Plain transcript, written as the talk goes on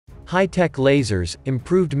High-tech lasers,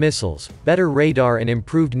 improved missiles, better radar and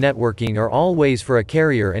improved networking are all ways for a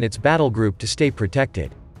carrier and its battle group to stay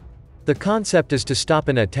protected. The concept is to stop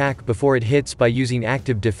an attack before it hits by using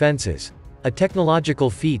active defenses, a technological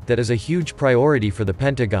feat that is a huge priority for the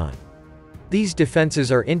Pentagon. These defenses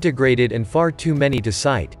are integrated and far too many to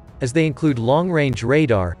cite, as they include long-range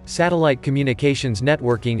radar, satellite communications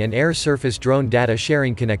networking and air-surface drone data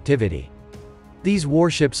sharing connectivity. These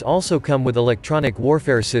warships also come with electronic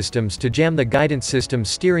warfare systems to jam the guidance systems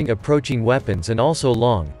steering approaching weapons and also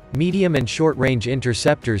long, medium and short-range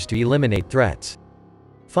interceptors to eliminate threats.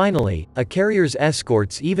 Finally, a carrier's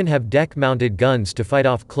escorts even have deck-mounted guns to fight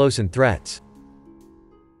off close-in threats.